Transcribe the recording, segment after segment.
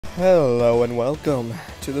Hello and welcome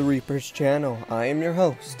to the Reaper's channel. I am your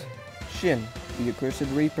host, Shin, the Accursed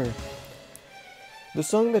Reaper. The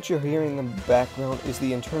song that you're hearing in the background is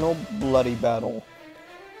the Eternal Bloody Battle,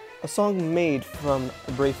 a song made from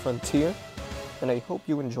Brave Frontier, and I hope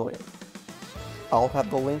you enjoy it. I'll have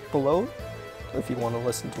the link below if you want to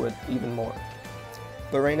listen to it even more.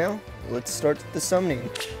 But right now, let's start the summoning.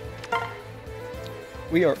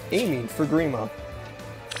 We are aiming for Grima.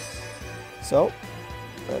 So,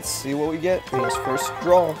 let's see what we get in this first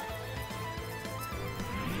draw.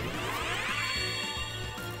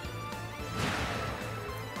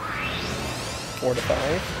 Four to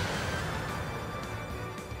five.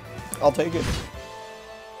 I'll take it.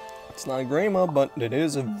 It's not a Grima, but it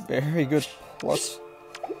is a very good plus.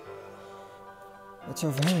 It's a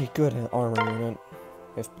very good armor unit,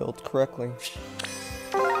 if built correctly.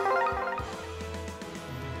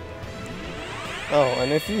 Oh,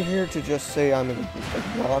 and if you're here to just say I'm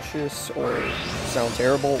obnoxious or sound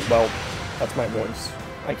terrible, well, that's my voice.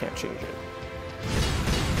 I can't change it.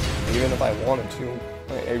 Even if I wanted to,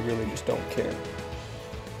 I really just don't care.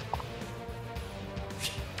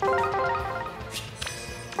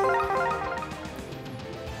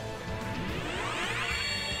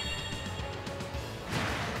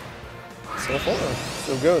 So far,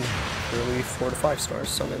 so good. Really 4 to 5 stars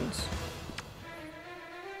summons.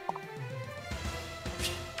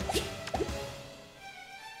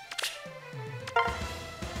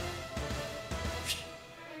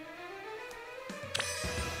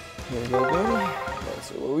 Here we go, good. Let's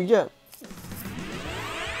see what we get.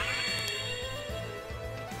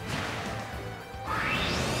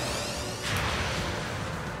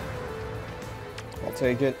 I'll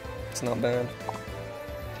take it. It's not bad.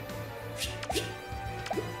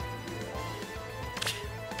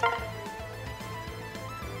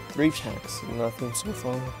 Three packs, nothing so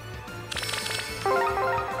far.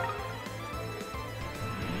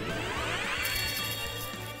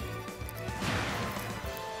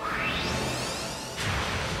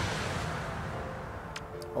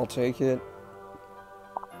 I'll take it.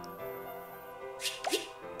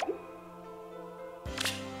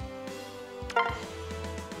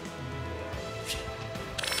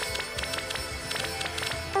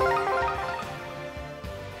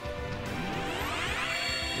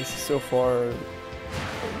 This is so far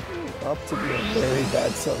up to be a very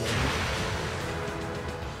bad summon.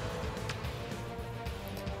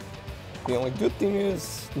 The only good thing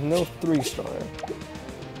is no 3-star.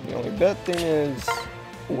 The only bad thing is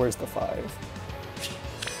where's the 5?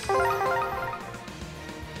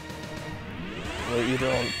 We're either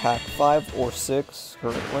on pack 5 or 6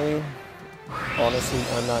 currently. Honestly,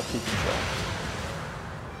 I'm not keeping track.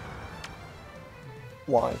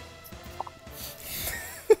 Why?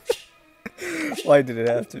 Why did it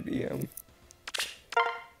have to be him?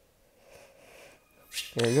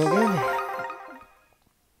 There you go again.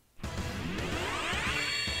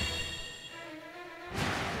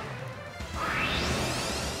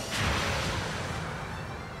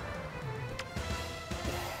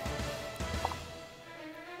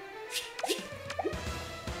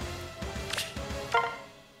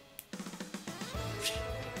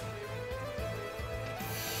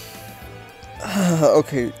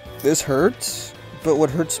 Okay, this hurts, but what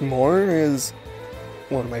hurts more is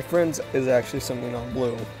one of my friends is actually summoning on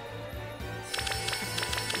blue.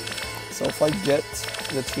 So if I get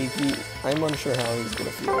the Tiki, I'm unsure how he's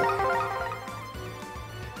gonna feel.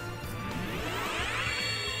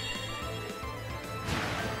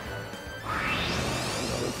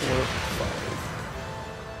 Another 4,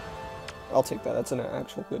 5. I'll take that, that's an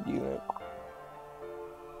actual good unit.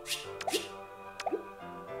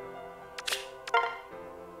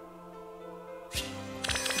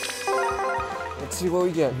 Let's see what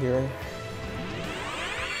we get here.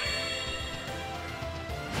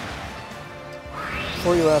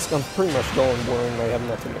 Before you ask, I'm pretty much going boring. I have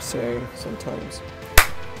nothing to say sometimes.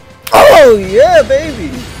 Oh yeah,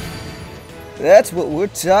 baby! That's what we're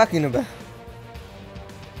talking about.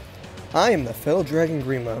 I am the fell dragon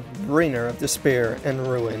Grima, bringer of despair and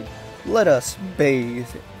ruin. Let us bathe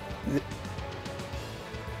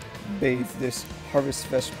this harvest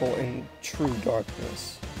festival in true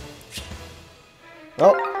darkness.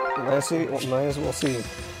 Oh, might as well see.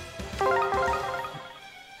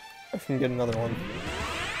 I can get another one.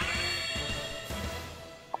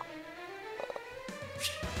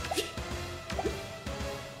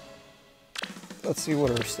 Let's see what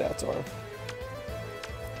her stats are.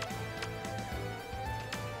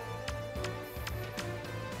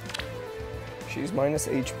 She's minus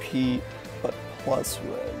HP, but plus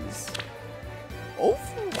res. Oh,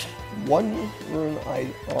 one rune I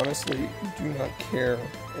honestly do not care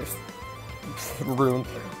if rune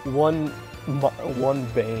one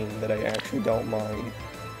bane that I actually don't mind.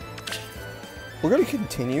 We're gonna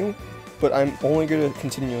continue, but I'm only gonna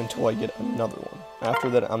continue until I get another one. After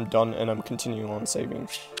that, I'm done and I'm continuing on saving,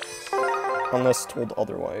 unless told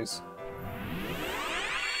otherwise.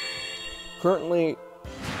 Currently,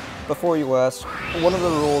 before you ask, one of the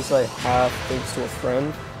rules I have, thanks to a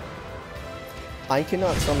friend, I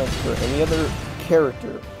cannot summon for any other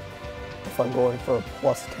character if I'm going for a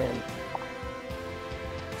 +10.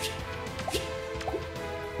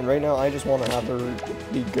 And right now, I just want to have her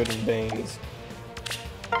be good in Banes.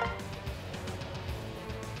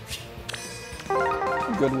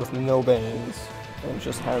 Good with no Banes, and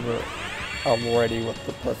just have her ready with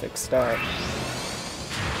the perfect stat.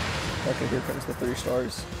 Okay, here comes the 3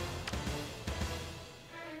 stars.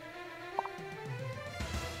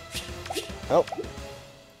 Oh.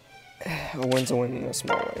 A win's a win in a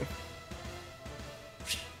small way.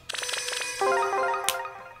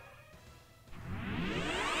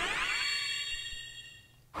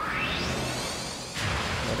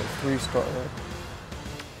 Another 3-star.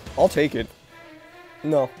 I'll take it.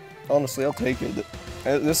 No, honestly, I'll take it.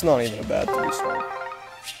 This is not even a bad 3-star.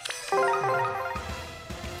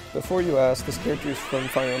 Before you ask, this character is from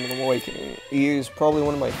Fire Emblem Awakening. He is probably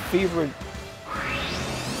one of my favorite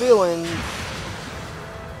villains,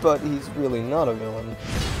 but he's really not a villain.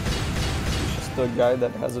 He's just a guy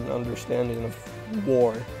that has an understanding of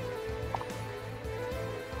war.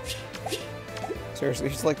 Seriously,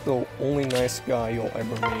 he's like the only nice guy you'll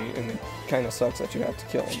ever meet, and it kinda sucks that you have to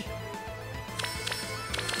kill him.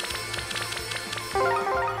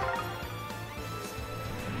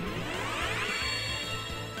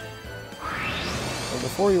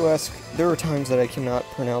 Before you ask, there are times that I cannot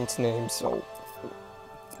pronounce names, so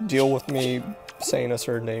deal with me saying a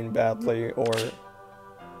certain name badly or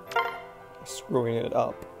screwing it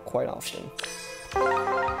up quite often.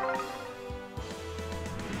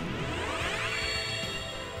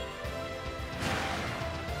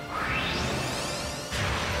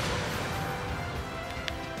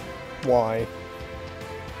 Why?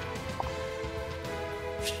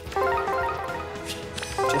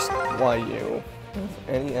 Just why you? If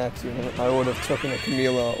any accident, I would have taken a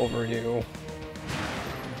Camila over you.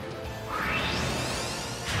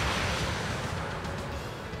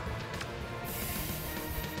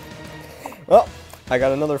 Well, I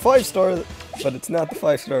got another 5-star, but it's not the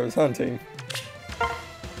 5-star I was hunting.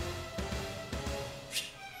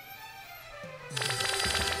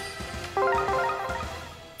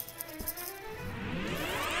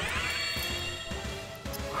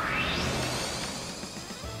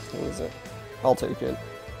 What is it? I'll take it.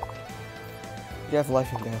 You have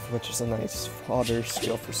Life and Death, which is a nice fodder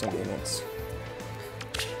skill for some units.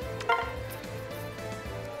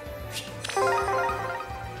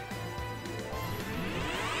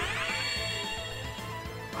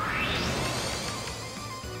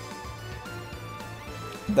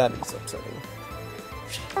 That is upsetting.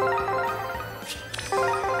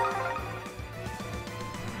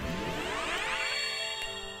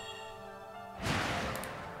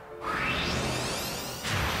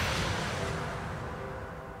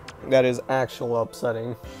 That is actual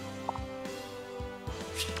upsetting.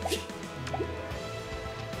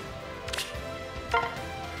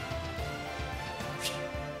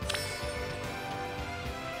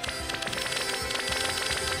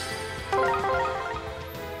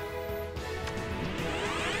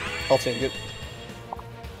 I'll take it.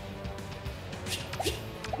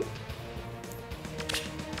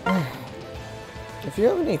 If you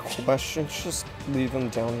have any questions, just leave them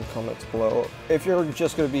down in the comments below. If you're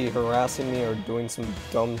just going to be harassing me or doing some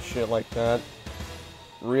dumb shit like that,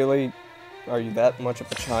 really? Are you that much of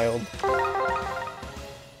a child?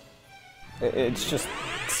 It's just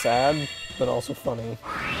sad, but also funny.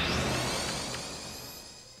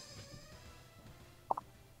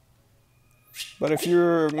 But if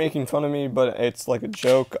you're making fun of me, but it's like a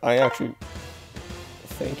joke, I actually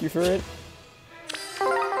thank you for it.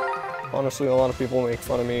 Honestly, a lot of people make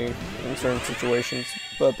fun of me in certain situations,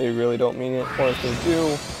 but they really don't mean it, or if they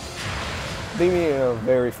do, they mean it in a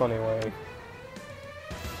very funny way.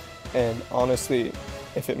 And honestly,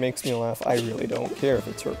 if it makes me laugh, I really don't care if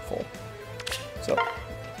it's hurtful. So,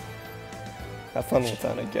 have fun with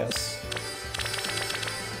that, I guess.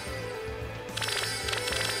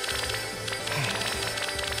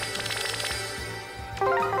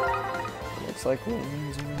 Looks like we're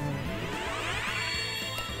losing.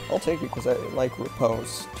 I'll take it because I like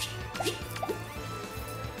riposte.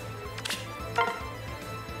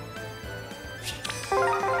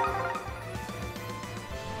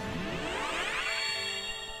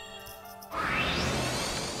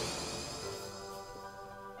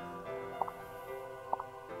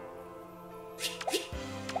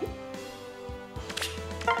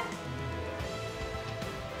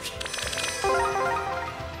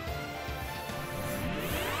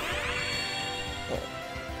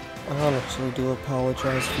 I honestly do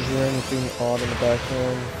apologize if you hear anything odd in the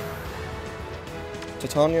background.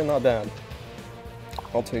 Titania, not bad.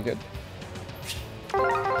 I'll take it.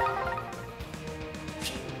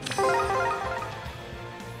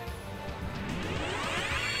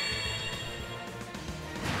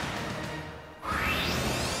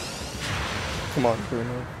 Come on,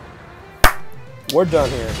 Grima. We're done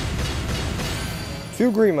here.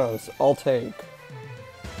 2 Grimas, I'll take.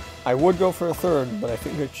 I would go for a third, but I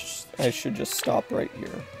think I should just stop right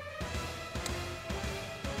here.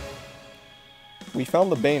 We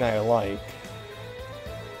found the Bane I like.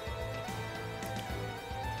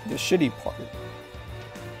 The shitty part.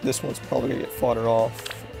 This one's probably gonna get foddered off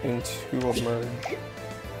into a merge.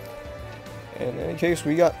 And in any case,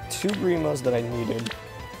 we got 2 Grimas that I needed.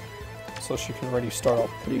 So she can already start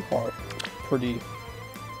off pretty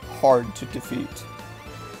hard to defeat.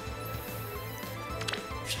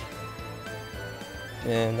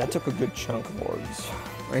 And that took a good chunk of orbs.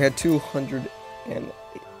 I had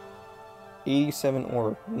 287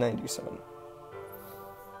 or 97.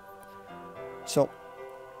 So,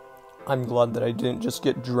 I'm glad that I didn't just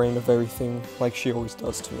get drained of everything like she always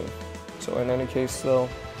does to me. So in any case though,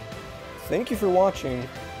 thank you for watching,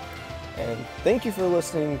 and thank you for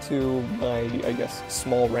listening to my, I guess,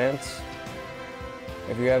 small rants.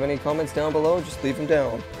 If you have any comments down below, just leave them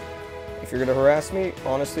down. If you're gonna harass me,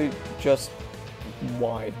 honestly, just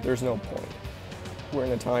why? There's no point. We're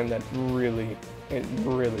in a time that it really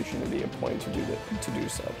shouldn't be a point to do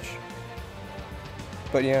such.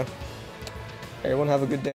 But yeah, everyone have a good day.